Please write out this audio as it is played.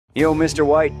Yo, Mr.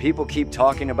 White, people keep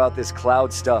talking about this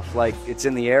cloud stuff, like it's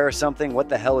in the air or something. What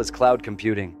the hell is cloud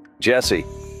computing? Jesse,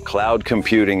 cloud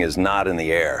computing is not in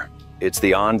the air. It's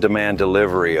the on-demand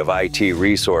delivery of IT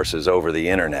resources over the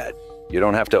internet. You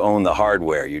don't have to own the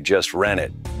hardware, you just rent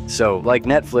it. So, like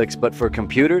Netflix, but for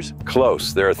computers?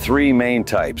 Close. There are three main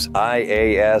types: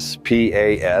 IaaS,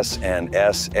 PaaS, and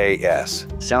SaaS.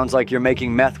 Sounds like you're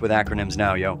making meth with acronyms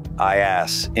now, yo.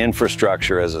 IaaS,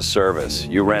 infrastructure as a service.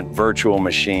 You rent virtual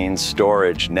machines,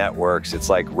 storage, networks. It's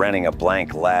like renting a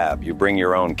blank lab. You bring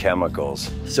your own chemicals.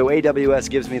 So AWS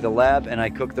gives me the lab and I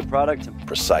cook the product?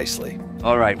 Precisely.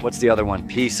 All right, what's the other one?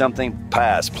 P something?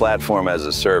 PaaS, platform as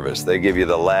a service. They give you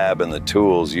the lab and the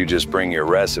tools. You just bring your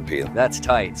recipe. That's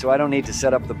tight, so I don't need to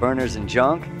set up the burners and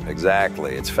junk?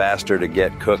 Exactly. It's faster to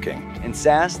get cooking. And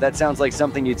SaaS? That sounds like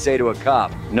something you'd say to a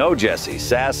cop. No, Jesse.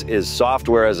 SaaS is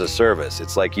software as a service.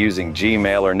 It's like using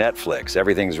Gmail or Netflix.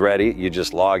 Everything's ready. You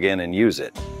just log in and use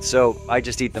it. So I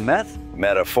just eat the meth?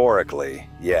 Metaphorically,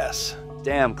 yes.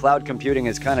 Damn, cloud computing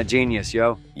is kind of genius,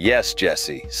 yo. Yes,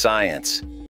 Jesse. Science.